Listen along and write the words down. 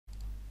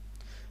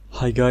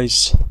Hi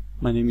guys,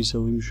 my name is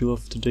Alim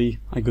Julov. Today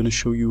I'm gonna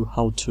show you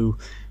how to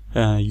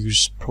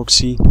use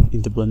proxy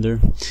in the Blender,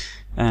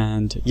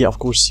 and yeah, of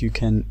course you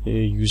can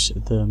use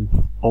the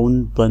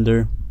own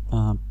Blender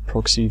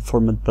proxy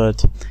format,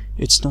 but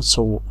it's not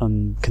so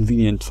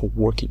convenient for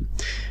working.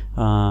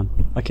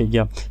 Okay,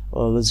 yeah,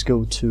 let's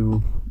go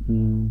to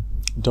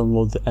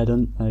download the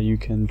add-on. You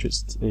can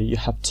just you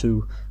have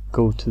to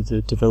go to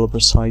the developer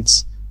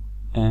sites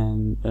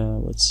and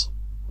let's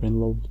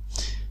reload.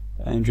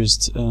 And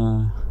just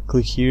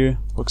click here,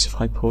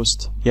 Proxify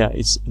post. Yeah,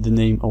 it's the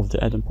name of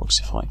the add-on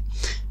Proxify,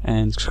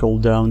 and scroll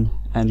down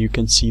and you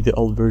can see the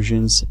old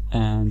versions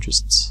and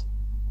just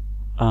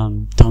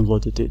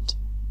downloaded it,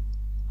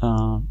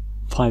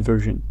 5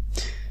 version.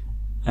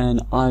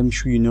 And I'm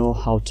sure you know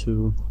how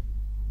to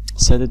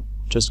set it.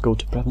 Just go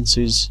to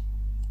preferences,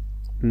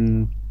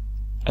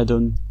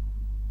 add-on,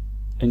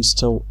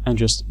 install, and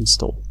just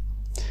install.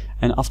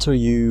 And after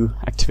you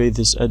activate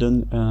this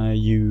add-on,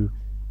 you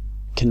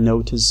can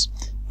notice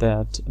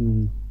that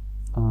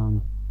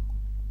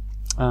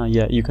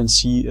yeah, you can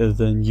see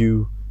the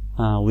new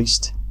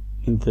list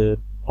in the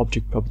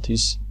object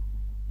properties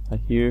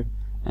right here,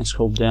 and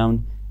scroll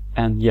down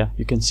and yeah,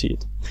 you can see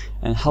it.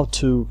 And how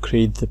to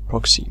create the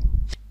proxy.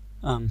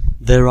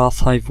 There are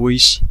 5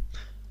 ways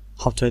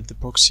how to add the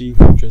proxy.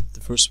 Just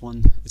the first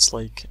one, it's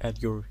like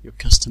add your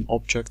custom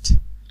object,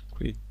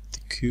 create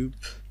the cube,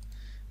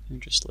 and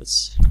just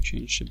let's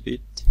change a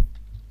bit.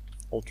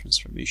 All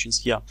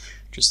transformations, yeah,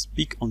 just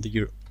pick on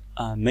your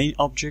main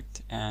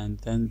object and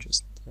then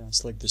just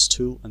select this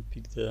tool and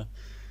pick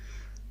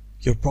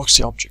your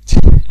proxy object,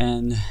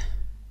 and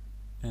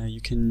you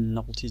can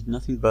notice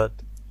nothing, but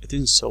it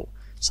isn't so,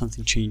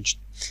 something changed.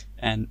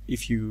 And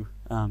if you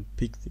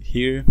pick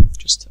here,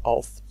 just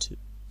off to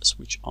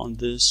switch on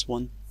this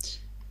one,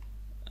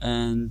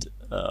 and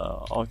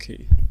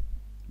okay,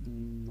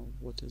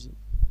 what is it?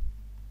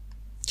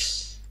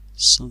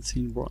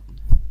 Something wrong.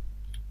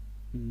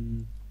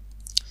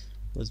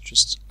 Let's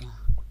just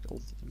quit all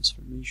the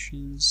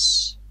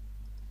transformations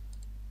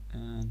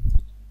and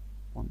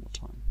one more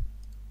time.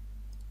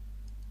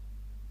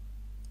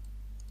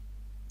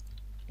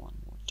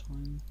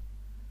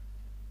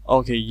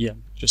 Okay, yeah,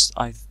 just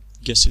I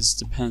guess it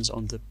depends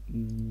on the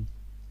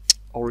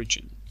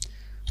origin.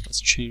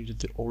 Let's change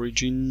the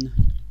origin.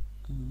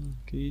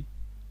 Okay,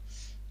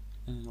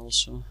 and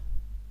also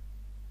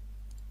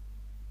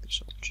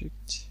this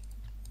object,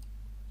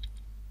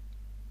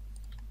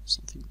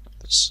 something like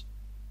this.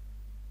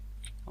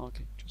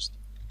 Okay, just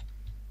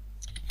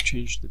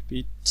change the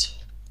bit.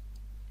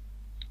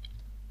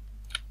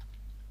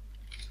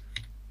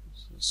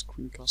 So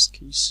screencast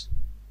keys.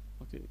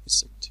 Okay,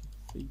 it's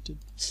activated.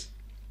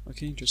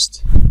 Okay,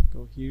 just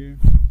go here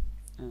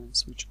and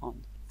switch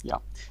on. Yeah,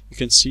 you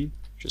can see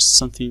just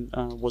something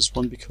was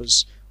wrong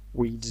because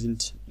we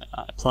didn't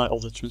apply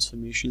all the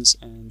transformations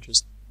and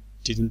just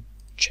didn't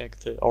check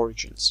the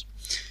origins.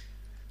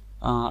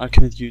 I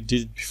recommend you do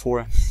it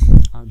before,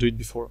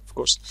 of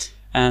course.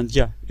 And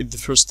yeah, the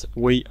first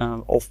way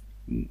of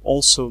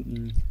also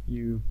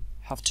you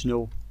have to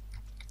know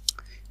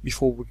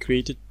before we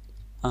create it.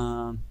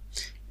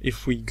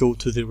 If we go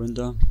to the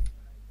render,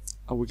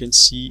 we can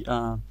see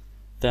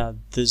that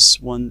this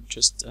one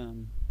just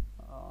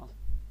how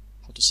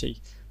to say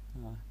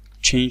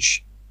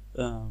change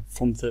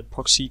from the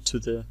proxy to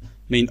the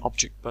main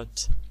object.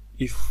 But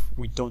if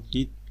we don't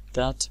need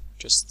that,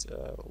 just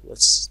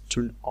let's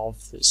turn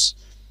off this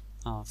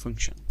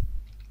function.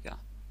 Yeah,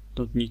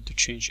 don't need to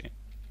change it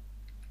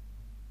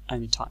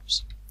any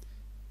times.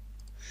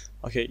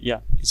 Okay,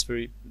 yeah, it's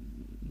very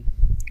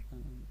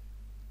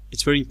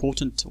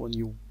important when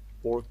you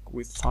work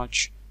with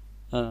such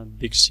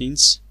big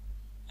scenes,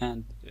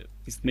 and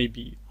if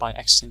maybe by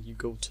accident you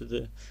go to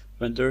the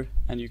render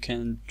and you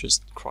can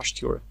just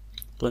crush your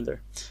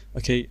Blender.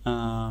 Okay,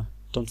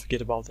 don't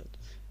forget about that.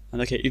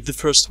 And okay, if the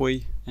first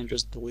way, and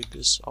just delete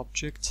this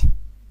object,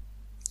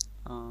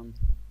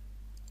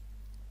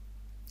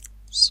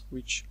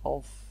 switch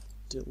off,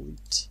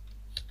 delete.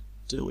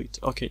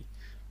 Okay,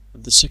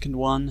 the second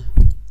one,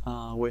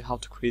 way how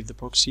to create the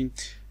proxy,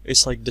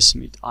 it's like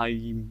decimate.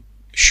 I'm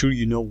sure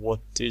you know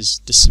what is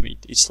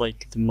decimate. It's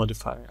like the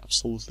modifier,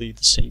 absolutely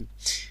the same.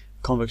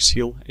 Convex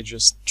heal, it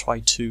just try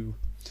to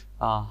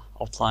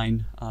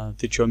outline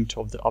the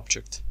geometry of the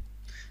object.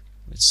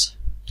 Let's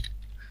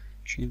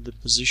change the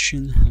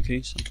position.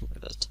 Okay, something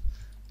like that.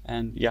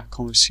 And yeah,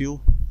 convex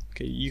heal.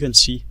 Okay, you can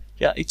see,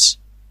 yeah, it's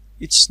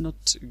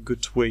not a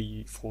good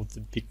way for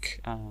the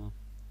big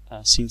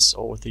scenes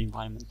or the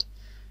environment.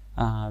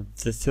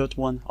 The third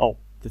one,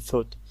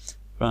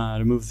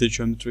 remove the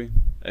geometry.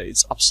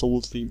 It's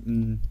absolutely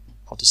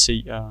how to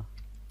say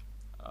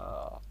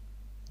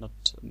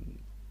not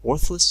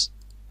worthless,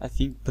 I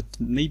think, but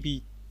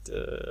maybe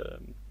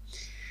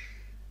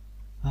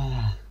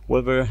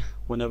whenever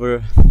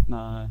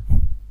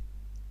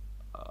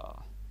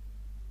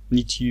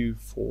need you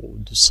for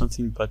do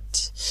something,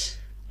 but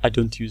I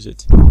don't use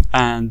it.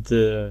 And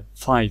the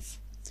 5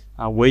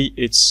 way,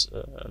 it's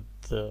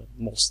the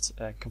most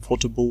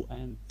comfortable,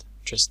 and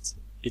just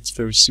it's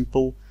very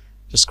simple.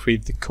 just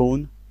create the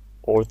cone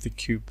or the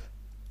cube.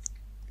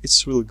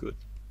 It's really good.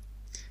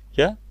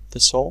 Yeah,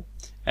 that's all.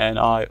 And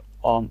I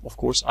of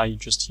course I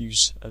just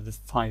use the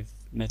 5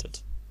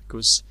 method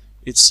because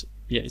it's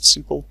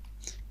simple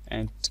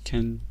and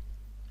can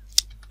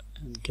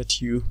get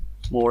you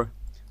more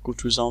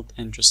good result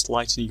and just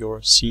lighten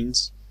your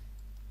scenes,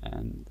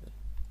 and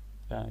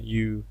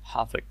you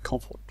have a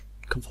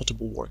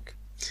comfortable work.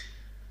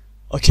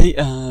 Okay,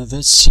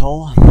 that's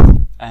all.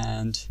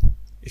 And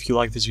if you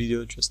like this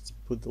video, just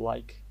put the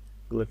like,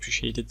 we'll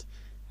appreciate it,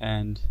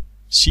 and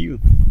see you.